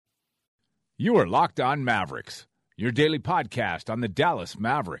You are Locked On Mavericks, your daily podcast on the Dallas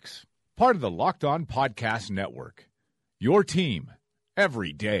Mavericks. Part of the Locked On Podcast Network. Your team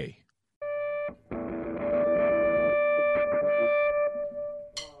every day.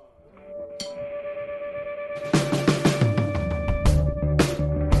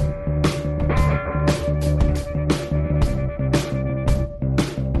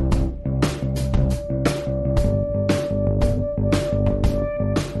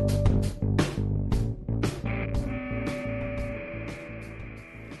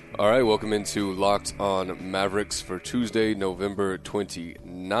 All right, welcome into Locked On Mavericks for Tuesday, November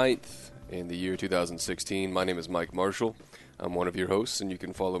 29th in the year 2016. My name is Mike Marshall. I'm one of your hosts, and you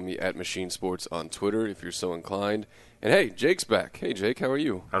can follow me at Machine Sports on Twitter if you're so inclined. And hey, Jake's back. Hey, Jake, how are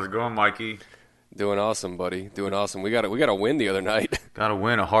you? How's it going, Mikey? Doing awesome, buddy. Doing awesome. We got a win the other night. Got a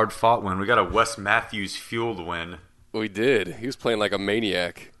win, a hard-fought win. We got a Wes Matthews-fueled win. We did. He was playing like a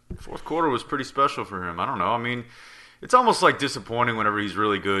maniac. Fourth quarter was pretty special for him. I don't know. I mean, it's almost like disappointing whenever he's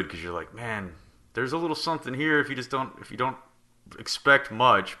really good because you're like, man, there's a little something here if you don't expect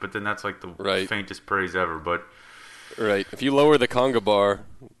much. But then that's like the faintest praise ever. But right, if you lower the conga bar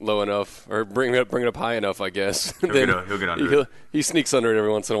low enough or bring it up high enough, I guess, he'll get under it. He sneaks under it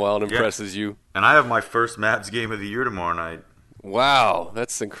every once in a while and impresses you. And I have my first Mavs game of the year tomorrow night. Wow,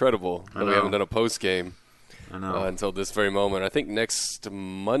 that's incredible. We haven't done a post game. I know. Until this very moment. I think next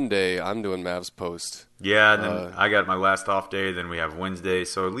Monday I'm doing Mavs post. Yeah, and then I got my last off day. Then we have Wednesday.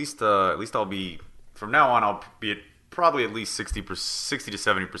 So at least I'll be from now on. I'll be at probably at least 60 to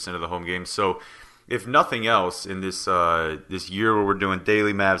 70% of the home games. So if nothing else in this this year where we're doing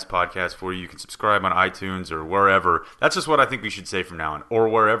daily Mavs podcast for you, you can subscribe on iTunes or wherever. That's just what I think we should say from now on, or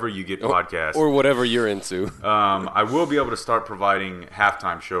wherever you get podcasts, or whatever you're into. I will be able to start providing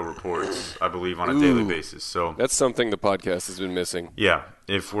halftime show reports, I believe, on a daily basis. So that's something the podcast has been missing. Yeah,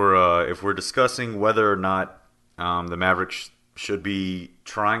 if we're discussing whether or not the Mavericks should be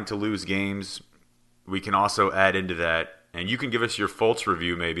trying to lose games, we can also add into that, and you can give us your Fultz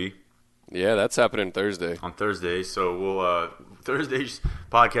review maybe. Yeah, that's happening Thursday. On Thursday. So Thursday's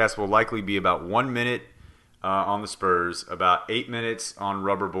podcast will likely be about 1 minute on the Spurs, about 8 minutes on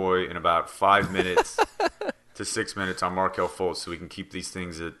Rubber Boy, and about 5 minutes to 6 minutes on Markelle Fultz, so we can keep these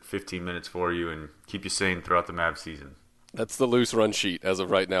things at 15 minutes for you and keep you sane throughout the Mavs season. That's the loose run sheet as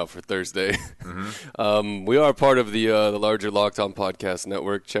of right now for Thursday. Mm-hmm. We are part of the larger Locked On Podcast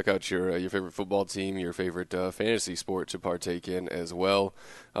Network. Check out your favorite football team, your favorite fantasy sport to partake in as well.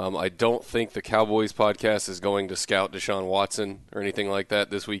 I don't think the Cowboys podcast is going to scout Deshaun Watson or anything like that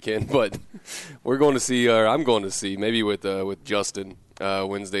this weekend, but we're going to see, or I'm going to see, maybe with Justin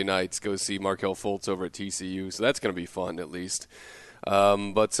Wednesday nights, go see Markelle Fultz over at TCU. So that's going to be fun at least.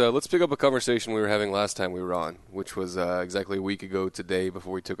 But let's pick up a conversation we were having last time we were on, which was exactly a week ago today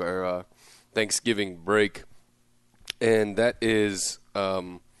before we took our Thanksgiving break. And that is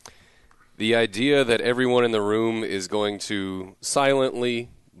the idea that everyone in the room is going to silently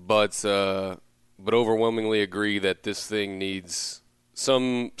but overwhelmingly agree that this thing needs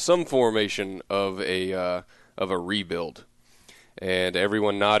some formation of a rebuild. And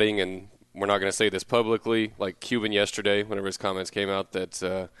everyone nodding, and we're not going to say this publicly, like Cuban yesterday, whenever his comments came out,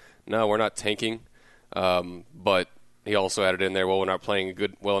 that no, we're not tanking. But he also added in there, well, we're not playing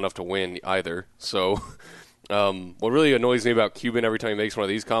well enough to win either. So what really annoys me about Cuban every time he makes one of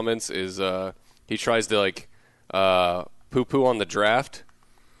these comments is he tries to poo-poo on the draft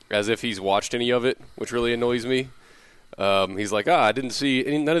as if he's watched any of it, which really annoys me. He's like, I didn't see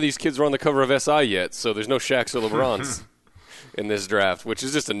none of these kids were on the cover of SI yet, so there's no Shaqs or LeBrons in this draft, which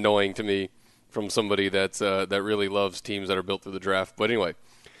is just annoying to me from somebody that really loves teams that are built through the draft. But anyway,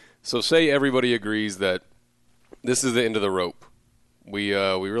 so say everybody agrees that this is the end of the rope. We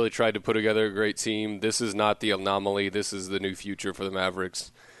really tried to put together a great team. This is not the anomaly. This is the new future for the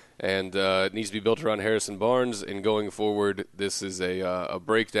Mavericks. And it needs to be built around Harrison Barnes. And going forward, this is a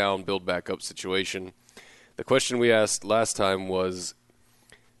breakdown, build back up situation. The question we asked last time was,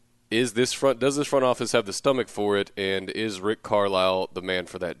 does this front office have the stomach for it, and is Rick Carlisle the man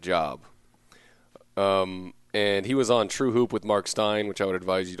for that job? And he was on True Hoop with Mark Stein, which I would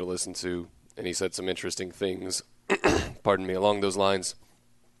advise you to listen to, and he said some interesting things, pardon me, along those lines.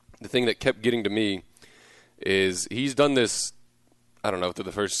 The thing that kept getting to me is he's done this, I don't know, through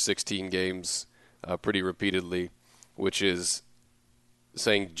the first 16 games pretty repeatedly, which is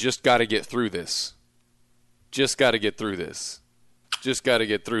saying, just got to get through this. Just got to get through this. Just got to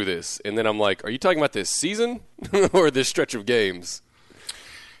get through this. And then I'm like, are you talking about this season or this stretch of games?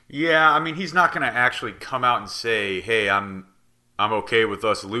 Yeah, I mean, he's not going to actually come out and say, hey, I'm okay with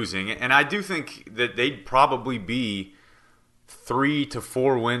us losing. And I do think that they'd probably be 3 to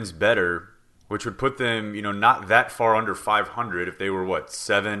 4 wins better which would put them, not that far under 500 if they were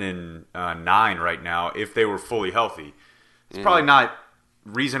 7-9 right now if they were fully healthy. It's probably not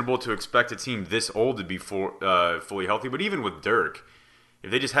reasonable to expect a team this old to be fully healthy, but even with Dirk,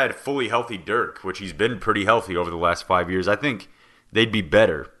 if they just had fully healthy Dirk, which he's been pretty healthy over the last 5 years, I think they'd be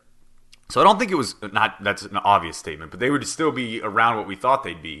better. So I don't think it was that's an obvious statement, but they would still be around what we thought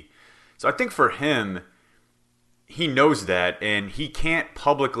they'd be. So I think for him, he knows that, and he can't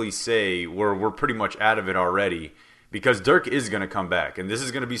publicly say we're pretty much out of it already, because Dirk is going to come back, and this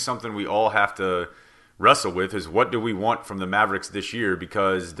is going to be something we all have to wrestle with, is what do we want from the Mavericks this year,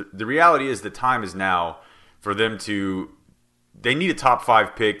 because the reality is the time is now for them to – they need a top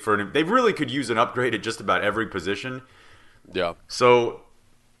 5 pick. They really could use an upgrade at just about every position. Yeah. So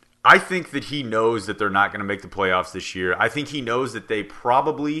I think that he knows that they're not going to make the playoffs this year. I think he knows that they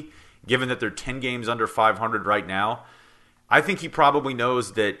probably – given that they're 10 games under 500 right now, I think he probably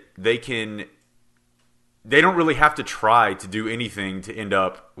knows that they don't really have to try to do anything to end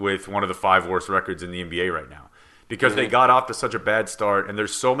up with one of the 5 worst records in the NBA right now, because they got off to such a bad start, and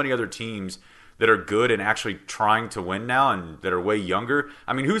there's so many other teams that are good and actually trying to win now and that are way younger.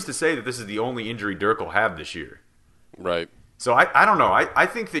 I mean, who's to say that this is the only injury Dirk will have this year? Right. So I don't know. I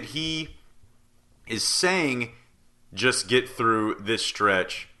think that he is saying just get through this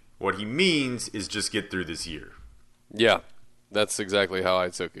stretch. What he means is just get through this year. Yeah, that's exactly how I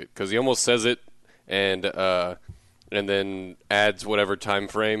took it, because he almost says it and then adds whatever time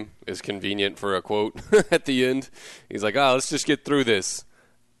frame is convenient for a quote at the end. He's like, let's just get through this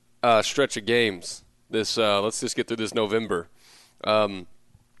stretch of games. Let's just get through this November.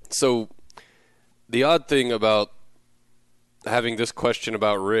 So the odd thing about having this question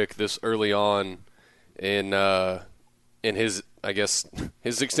about Rick this early on in his, I guess,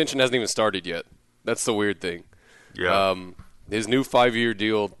 his extension hasn't even started yet. That's the weird thing. Yeah. His new 5-year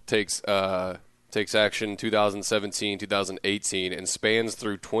deal takes action 2017, 2018, and spans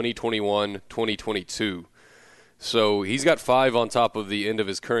through 2021, 2022. So he's got 5 on top of the end of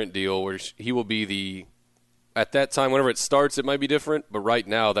his current deal, where he will be at that time, whenever it starts, it might be different, but right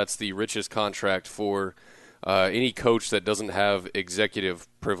now that's the richest contract for any coach that doesn't have executive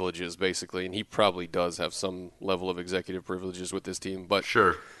privileges, basically, and he probably does have some level of executive privileges with this team. But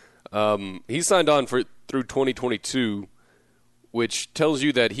sure, he signed on through 2022, which tells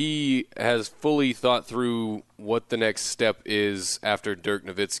you that he has fully thought through what the next step is after Dirk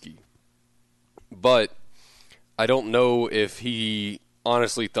Nowitzki. But I don't know if he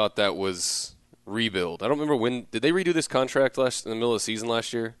honestly thought that was rebuild. I don't remember when did they redo this contract in the middle of the season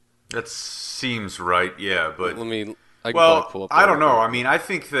last year. That seems right, yeah. But I can pull up I don't know. I mean, I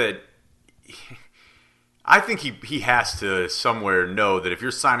think he has to somewhere know that if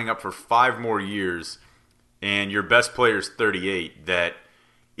you're signing up for 5 more years and your best player's 38, that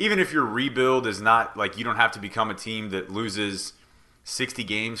even if your rebuild is not like you don't have to become a team that loses 60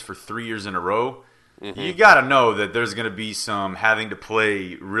 games for 3 years in a row, you got to know that there's going to be some having to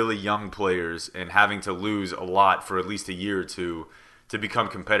play really young players and having to lose a lot for at least a year or two to become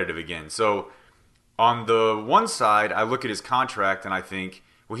competitive again. So on the one side, I look at his contract and I think,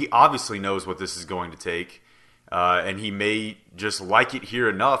 well, he obviously knows what this is going to take, and he may just like it here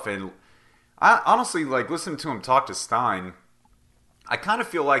enough. And I honestly, listening to him talk to Stein, I kind of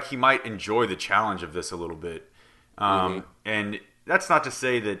feel like he might enjoy the challenge of this a little bit. And that's not to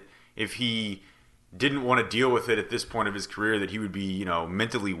say that if he didn't want to deal with it at this point of his career that he would be,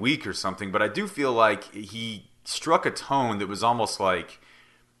 mentally weak or something. But I do feel like he struck a tone that was almost like,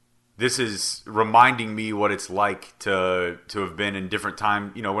 this is reminding me what it's like to have been in different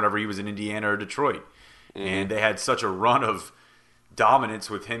time, whenever he was in Indiana or Detroit. And they had such a run of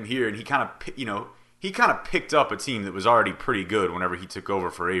dominance with him here, and he kind of picked up a team that was already pretty good whenever he took over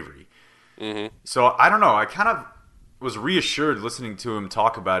for Avery. So I don't know. I kind of was reassured listening to him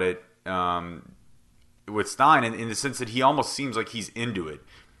talk about it with Stein in the sense that he almost seems like he's into it.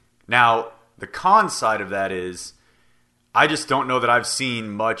 Now, the con side of that is I just don't know that I've seen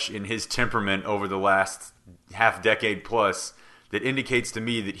much in his temperament over the last half decade plus that indicates to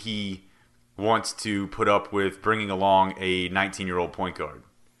me that he wants to put up with bringing along a 19-year-old point guard.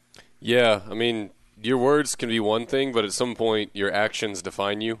 Yeah, I mean, your words can be one thing, but at some point your actions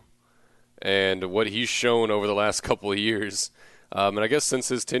define you. And what he's shown over the last couple of years, and I guess since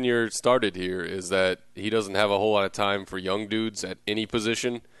his tenure started here, is that he doesn't have a whole lot of time for young dudes at any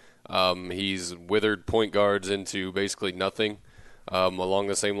position. He's withered point guards into basically nothing, along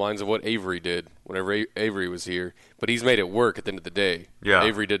the same lines of what Avery did whenever Avery was here. But he's made it work at the end of the day. Yeah.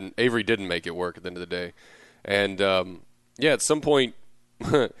 Avery didn't make it work at the end of the day. And, at some point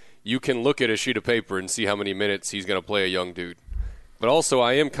you can look at a sheet of paper and see how many minutes he's going to play a young dude. But also,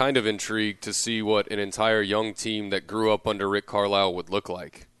 I am kind of intrigued to see what an entire young team that grew up under Rick Carlisle would look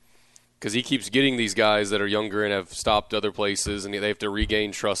like. Because he keeps getting these guys that are younger and have stopped other places, and they have to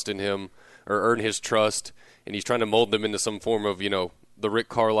regain trust in him or earn his trust, and he's trying to mold them into some form of, the Rick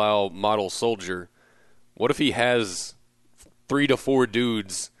Carlisle model soldier. What if he has 3 to 4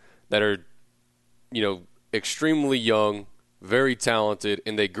 dudes that are, extremely young, very talented,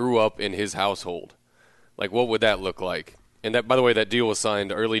 and they grew up in his household? Like, what would that look like? And that, by the way, that deal was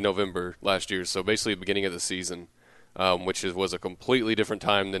signed early November last year, so basically the beginning of the season, which was a completely different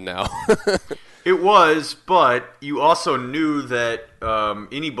time than now. It was, but you also knew that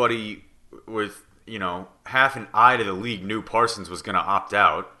anybody with, half an eye to the league knew Parsons was going to opt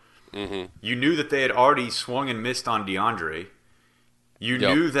out. Mm-hmm. You knew that they had already swung and missed on DeAndre. You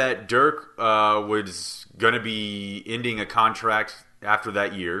knew that Dirk was going to be ending a contract after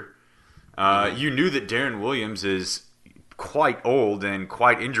that year. You knew that Darren Williams is quite old and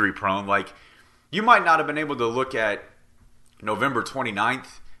quite injury prone. Like, you might not have been able to look at November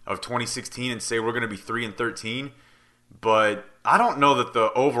 29th of 2016 and say we're going to be 3-13, but I don't know that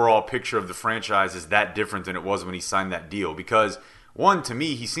the overall picture of the franchise is that different than it was when he signed that deal. Because one, to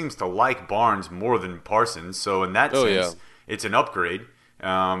me, he seems to like Barnes more than Parsons, so in that sense, it's an upgrade.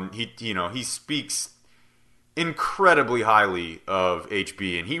 He speaks incredibly highly of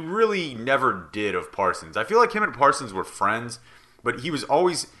HB, and he really never did of Parsons. I feel like him and Parsons were friends, but he was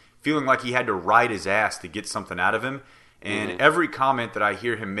always feeling like he had to ride his ass to get something out of him. And every comment that I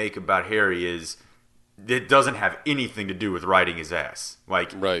hear him make about Harry is it doesn't have anything to do with riding his ass.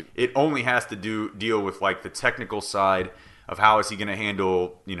 Like, It only has to deal with like the technical side of how is he going to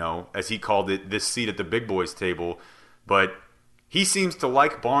handle, as he called it, this seat at the big boys table. But he seems to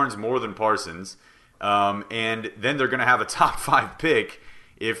like Barnes more than Parsons. And then they're going to have a top 5 pick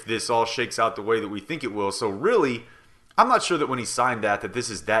if this all shakes out the way that we think it will. So really, I'm not sure that when he signed that this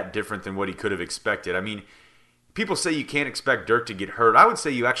is that different than what he could have expected. I mean, people say you can't expect Dirk to get hurt. I would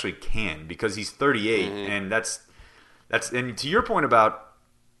say you actually can, because he's 38, and that's and to your point about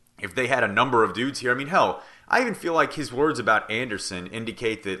if they had a number of dudes here, I mean, hell, I even feel like his words about Anderson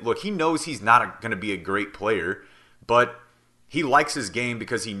indicate that, look, he knows he's not going to be a great player, but he likes his game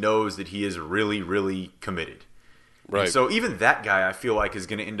because he knows that he is really, really committed. Right. And so even that guy, I feel like, is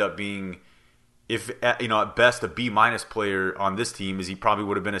going to end up being, at best, a B- player on this team, as he probably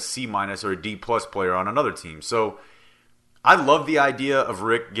would have been a C- or a D+ player on another team. So I love the idea of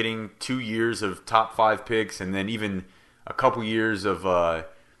Rick getting 2 years of top 5 picks, and then even a couple years of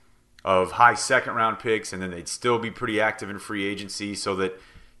high second-round picks, and then they'd still be pretty active in free agency, so that,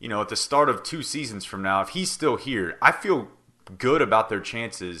 at the start of 2 seasons from now, if he's still here, I feel good about their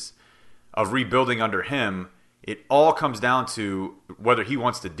chances of rebuilding under him. It all comes down to whether he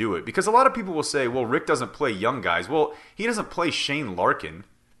wants to do it. Because a lot of people will say, well, Rick doesn't play young guys. Well, he doesn't play Shane Larkin.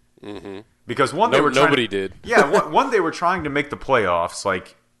 Mm-hmm. Because one, nobody did. Yeah, one, they were trying to make the playoffs,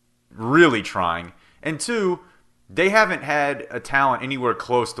 like really trying. And two, they haven't had a talent anywhere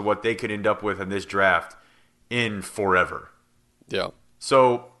close to what they could end up with in this draft in forever. Yeah.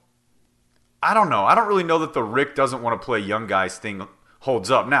 So I don't know. I don't really know that the Rick doesn't want to play young guys thing holds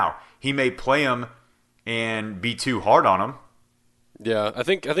up. Now, he may play them and be too hard on them. Yeah, I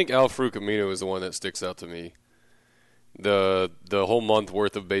think Al-Farouq Aminu is the one that sticks out to me. The whole month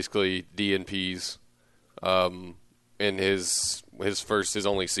worth of basically DNPs in his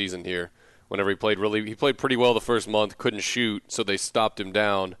only season here. Whenever he played pretty well the first month, couldn't shoot, so they stopped him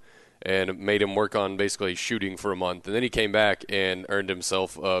down and made him work on basically shooting for a month. And then he came back and earned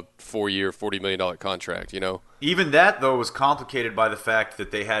himself a 4-year, $40 million contract, Even that, though, was complicated by the fact that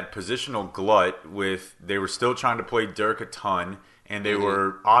they had positional glut they were still trying to play Dirk a ton, and they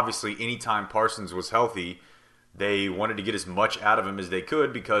were, obviously, anytime Parsons was healthy, they wanted to get as much out of him as they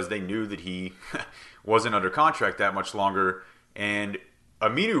could because they knew that he wasn't under contract that much longer. And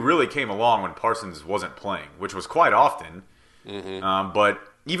Aminu really came along when Parsons wasn't playing, which was quite often. Mm-hmm. But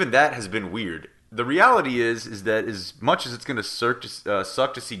even that has been weird. The reality is that as much as it's going to suck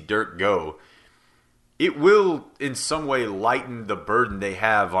to see Dirk go, it will in some way lighten the burden they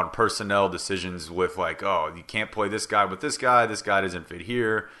have on personnel decisions with like, oh, you can't play this guy with this guy doesn't fit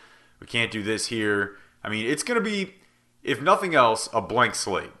here, we can't do this here. I mean, it's going to be, if nothing else, a blank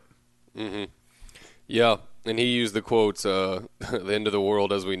slate. Mm-hmm. Yeah, and he used the quotes, the end of the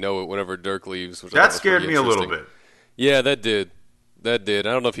world as we know it whenever Dirk leaves. Which that scared me a little bit. Yeah, that did. I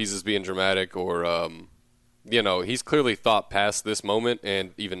don't know if he's just being dramatic or, he's clearly thought past this moment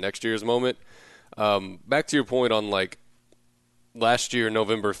and even next year's moment. Back to your point on, like, last year,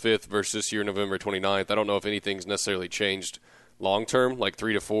 November 5th versus this year, November 29th, I don't know if anything's necessarily changed long-term, like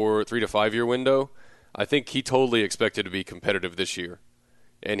 3 to 5 year window. I think he totally expected to be competitive this year.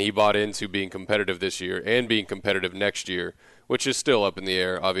 And he bought into being competitive this year and being competitive next year, which is still up in the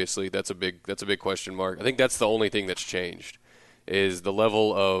air. Obviously, that's a big question mark. I think that's the only thing that's changed, is the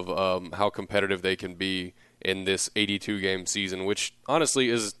level of how competitive they can be in this 82-game season, which honestly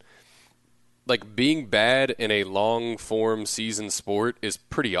is like being bad in a long-form season sport is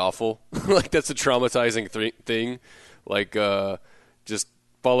pretty awful. Like, that's a traumatizing thing. Like, just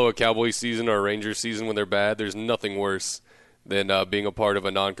follow a Cowboys season or a Rangers season when they're bad. There's nothing worse than being a part of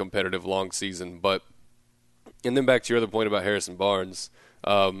a non-competitive long season. And then back to your other point about Harrison Barnes,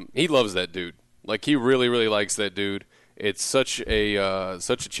 he loves that dude. Like, he really, really likes that dude. It's such a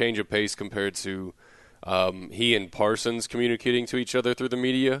change of pace compared to he and Parsons communicating to each other through the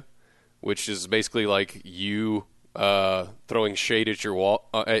media, which is basically like you throwing shade at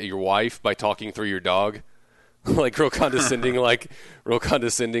your wife by talking through your dog. Like real condescending, talking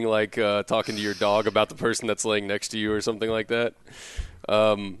to your dog about the person that's laying next to you or something like that.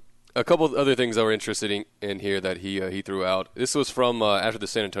 A couple of other things that were interested in here that he threw out. This was from after the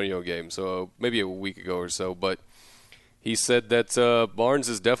San Antonio game, so maybe a week ago or so. But he said that Barnes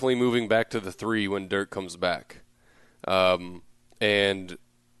is definitely moving back to the 3 when Dirk comes back. And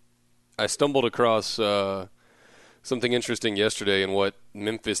I stumbled across something interesting yesterday in what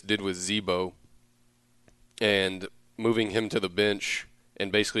Memphis did with Zebo, and moving him to the bench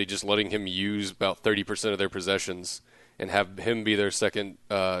and basically just letting him use about 30% of their possessions and have him be their second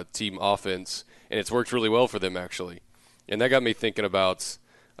team offense. And it's worked really well for them, actually. And that got me thinking about,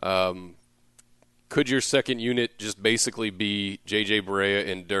 could your second unit just basically be J.J. Barea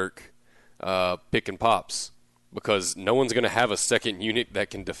and Dirk pick and pops? Because no one's going to have a second unit that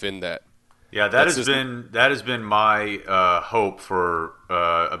can defend that. Yeah, that has been my hope for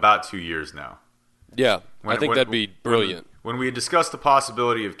about 2 years now. Yeah, I think that'd be brilliant. When we had discussed the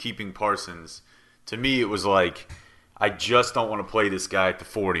possibility of keeping Parsons, to me it was like, I just don't want to play this guy at the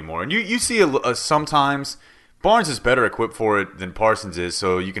 4 anymore. And you see sometimes Barnes is better equipped for it than Parsons is,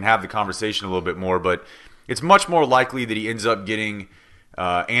 so you can have the conversation a little bit more. But it's much more likely that he ends up getting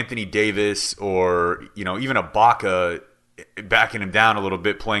Anthony Davis or even Ibaka backing him down a little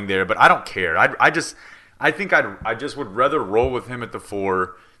bit playing there. But I don't care. I just would rather roll with him at the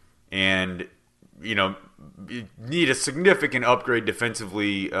 4 and need a significant upgrade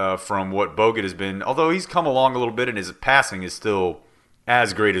defensively from what Bogut has been. Although he's come along a little bit and his passing is still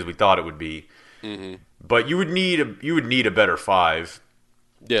as great as we thought it would be. Mm-hmm. But you would need a better 5,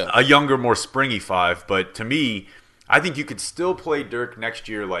 a younger, more springy 5. But to me, I think you could still play Dirk next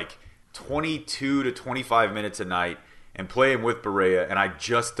year like 22 to 25 minutes a night and play him with Barea, and I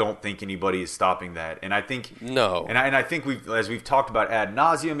just don't think anybody is stopping that. And I think no. And I think as we've talked about ad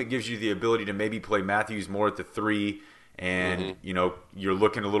nauseum, it gives you the ability to maybe play Matthews more at the 3, and you're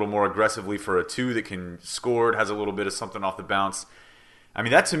looking a little more aggressively for a 2 that can score. It has a little bit of something off the bounce. I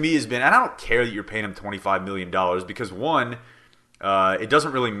mean, that to me has been, and I don't care that you're paying him $25 million because one, it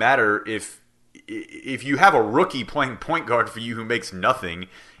doesn't really matter if you have a rookie playing point guard for you who makes nothing,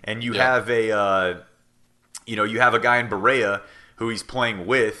 and you have a you have a guy in Barea who he's playing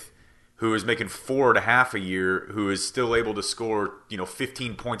with, who is making 4.5 a year, who is still able to score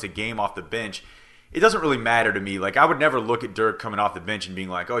 15 points a game off the bench. It doesn't really matter to me. Like, I would never look at Dirk coming off the bench and being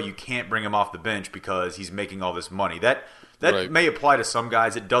like, oh, you can't bring him off the bench because he's making all this money. That right. may apply to some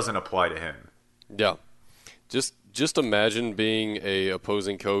guys. It doesn't apply to him. Yeah. Just imagine being a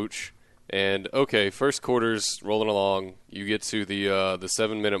opposing coach and, okay, first quarter's rolling along. You get to the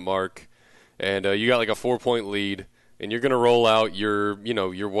 7-minute mark, and you got like a 4-point lead, and you're going to roll out your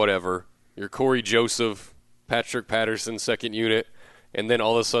whatever, your Corey Joseph, Patrick Patterson second unit, and then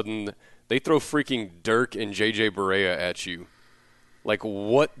all of a sudden they throw freaking Dirk and J.J. Barea at you. Like,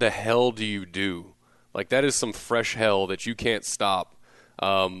 what the hell do you do? Like, that is some fresh hell that you can't stop.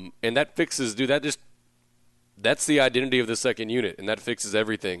 And that fixes, that's the identity of the second unit, and that fixes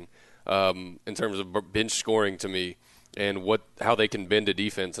everything in terms of bench scoring to me and how they can bend a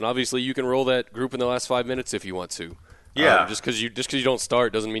defense. And obviously you can roll that group in the last 5 minutes if you want to. Yeah. Just because you don't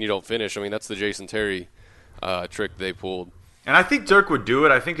start doesn't mean you don't finish. I mean, that's the Jason Terry trick they pulled. And I think Dirk would do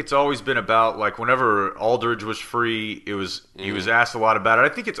it. I think it's always been about, like, whenever Aldridge was free, he was asked a lot about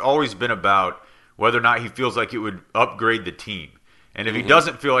it. I think it's always been about whether or not he feels like it would upgrade the team. And if he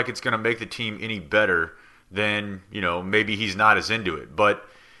doesn't feel like it's going to make the team any better, then, maybe he's not as into it. But,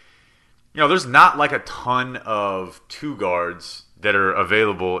 there's not like a ton of 2 guards that are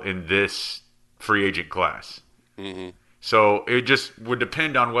available in this free agent class. Mm-hmm. So it just would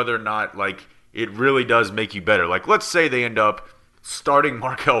depend on whether or not, like, it really does make you better. Like, let's say they end up starting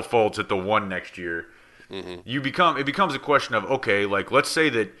Markelle Fultz at the 1 next year. Mm-hmm. It becomes a question of, okay, like, let's say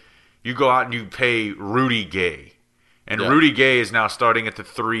that you go out and you pay Rudy Gay. And Yeah. Rudy Gay is now starting at the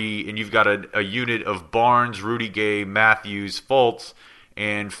 3, and you've got a unit of Barnes, Rudy Gay, Matthews, Fultz,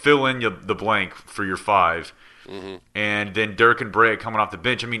 and fill in the blank for your 5. Mm-hmm. And then Dirk and Bray coming off the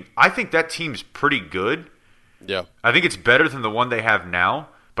bench. I mean, I think that team's pretty good. Yeah. I think it's better than the one they have now,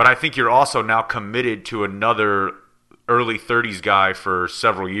 but I think you're also now committed to another early 30s guy for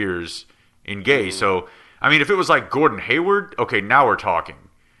several years in Gay. Mm-hmm. So, I mean, if it was like Gordon Hayward, okay, now we're talking.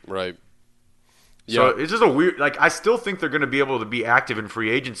 Right. So Yeah. it's just a weird, like, I still think they're going to be able to be active in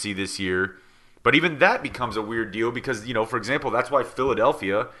free agency this year, but even that becomes a weird deal because, you know, for example, that's why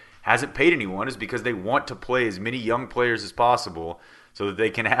Philadelphia hasn't paid anyone, is because they want to play as many young players as possible so that they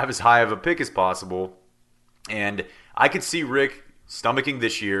can have as high of a pick as possible. And I could see Rick stomaching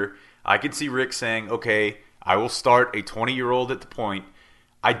this year. I could see Rick saying, okay, I will start a 20-year-old at the point.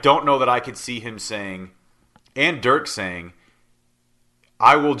 I don't know that I could see him saying, and Dirk saying,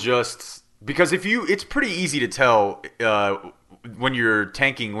 I will just, because it's pretty easy to tell when you're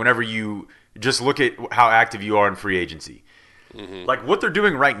tanking whenever you just look at how active you are in free agency. Mm-hmm. Like, what they're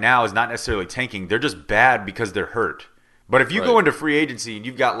doing right now is not necessarily tanking. They're just bad because they're hurt. But if you go Right. into free agency and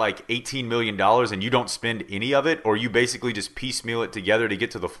you've got like $18 million and you don't spend any of it, or you basically just piecemeal it together to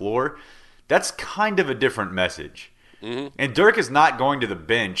get to the floor, that's kind of a different message. Mm-hmm. And Dirk is not going to the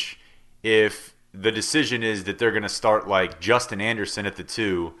bench if the decision is that they're going to start like Justin Anderson at the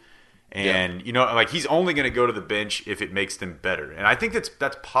 2. And, you know, like, he's only going to go to the bench if it makes them better. And I think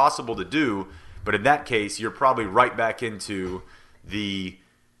that's possible to do. But in that case, you're probably right back into the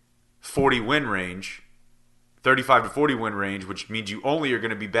 40-win range, 35 to 40-win range, which means you only are going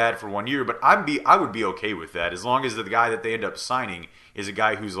to be bad for 1 year. But I would be okay with that as long as the guy that they end up signing is a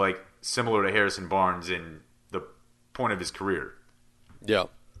guy who's like similar to Harrison Barnes in the point of his career. Yeah.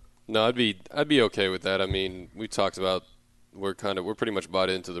 No, I'd be okay with that. I mean, we talked about we're pretty much bought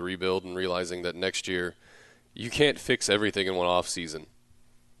into the rebuild and realizing that next year you can't fix everything in one off season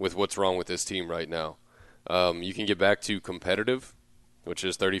with what's wrong with this team right now. You can get back to competitive, which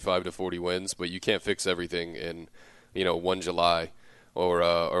is 35 to 40 wins, but you can't fix everything in, you know, 1 July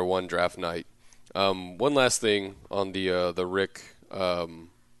or one draft night. One last thing on the Rick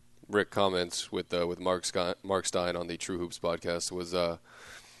comments with Mark Stein on the True Hoops podcast was I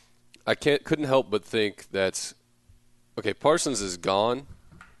couldn't help but think that, okay, Parsons is gone.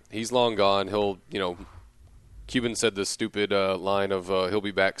 He's long gone. He'll, you know, Cuban said the stupid line of he'll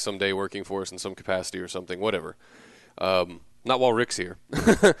be back someday working for us in some capacity or something, whatever. Not while Rick's here.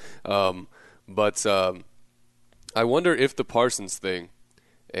 But I wonder if the Parsons thing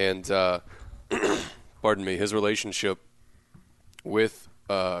and, pardon me, his relationship with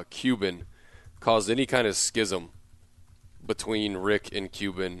Cuban caused any kind of schism between Rick and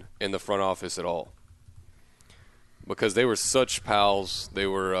Cuban in the front office at all. Because they were such pals. They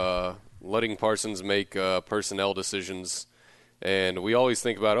were letting Parsons make personnel decisions. And we always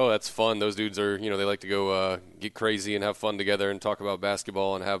think about, oh, that's fun. Those dudes are, you know, they like to go get crazy and have fun together and talk about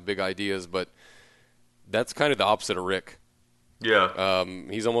basketball and have big ideas. But that's kind of the opposite of Rick. Yeah.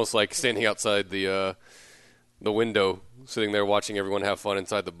 He's almost like standing outside the window, sitting there watching everyone have fun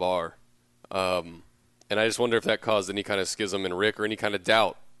inside the bar. And I just wonder if that caused any kind of schism in Rick or any kind of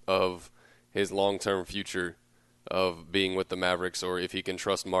doubt of his long-term future of being with the Mavericks, or if he can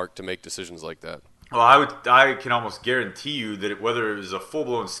trust Mark to make decisions like that. Well, I can almost guarantee you that whether it was a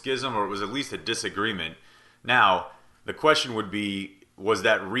full-blown schism or it was at least a disagreement. Now, the question would be, was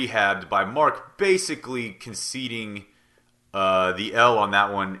that rehabbed by Mark basically conceding the L on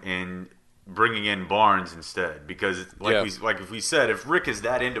that one and bringing in Barnes instead? Because if we said, if Rick is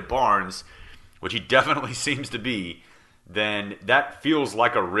that into Barnes, which he definitely seems to be, then that feels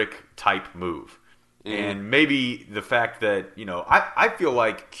like a Rick-type move. Mm-hmm. And maybe the fact that, you know, I feel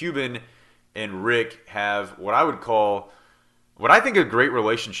like Cuban and Rick have what I think a great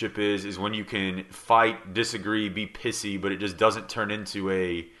relationship is when you can fight, disagree, be pissy, but it just doesn't turn into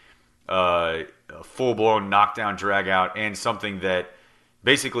a full-blown knockdown, drag-out, and something that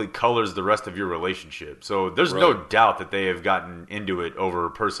basically colors the rest of your relationship. So there's no doubt that they have gotten into it over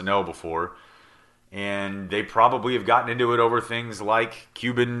personnel before. And they probably have gotten into it over things like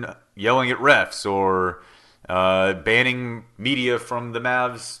Cuban yelling at refs or banning media from the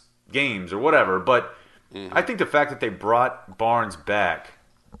Mavs games or whatever. But I think the fact that they brought Barnes back,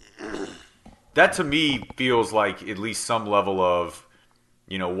 that to me feels like at least some level of,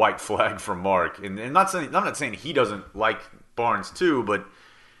 you know, white flag from Mark. And I'm not saying he doesn't like Barnes too, but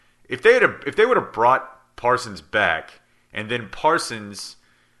if they would have brought Parsons back and then Parsons.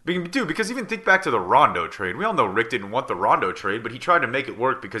 Because even think back to the Rondo trade. We all know Rick didn't want the Rondo trade, but he tried to make it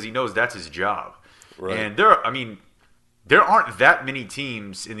work because he knows that's his job. Right. And there aren't that many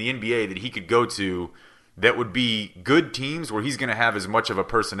teams in the NBA that he could go to that would be good teams where he's going to have as much of a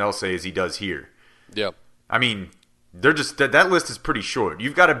personnel say as he does here. Yeah. I mean, they're just that list is pretty short.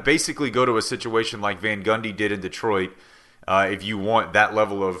 You've got to basically go to a situation like Van Gundy did in Detroit if you want that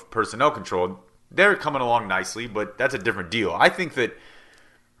level of personnel control. They're coming along nicely, but that's a different deal. I think that,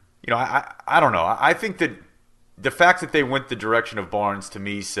 I don't know. I think that the fact that they went the direction of Barnes to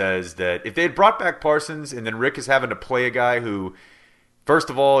me says that if they had brought back Parsons and then Rick is having to play a guy who, first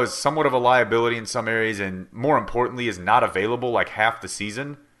of all, is somewhat of a liability in some areas and more importantly is not available like half the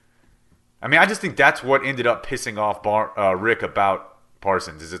season. I mean, I just think that's what ended up pissing off Rick about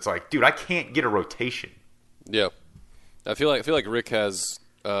Parsons is it's like, dude, I can't get a rotation. Yeah. I feel like Rick has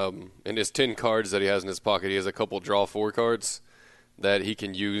in his 10 cards that he has in his pocket, he has a couple draw 4 cards that he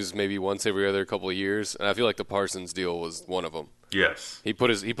can use maybe once every other couple of years, and I feel like the Parsons deal was one of them. Yes. He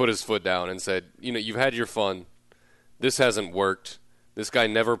put his foot down and said, you've had your fun. This hasn't worked. This guy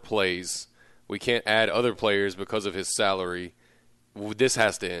never plays. We can't add other players because of his salary. This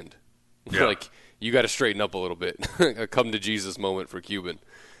has to end. Yeah. Like, you got to straighten up a little bit. A come to Jesus moment for Cuban.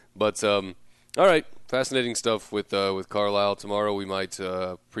 But all right, fascinating stuff with Carlisle. Tomorrow we might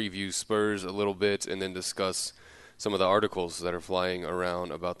preview Spurs a little bit and then discuss some of the articles that are flying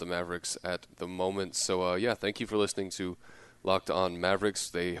around about the Mavericks at the moment. So, thank you for listening to Locked On Mavericks.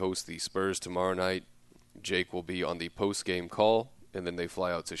 They host the Spurs tomorrow night. Jake will be on the post-game call, and then they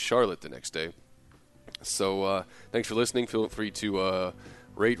fly out to Charlotte the next day. So, thanks for listening. Feel free to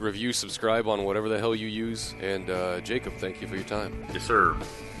rate, review, subscribe on whatever the hell you use. And, Jacob, thank you for your time. Yes, sir.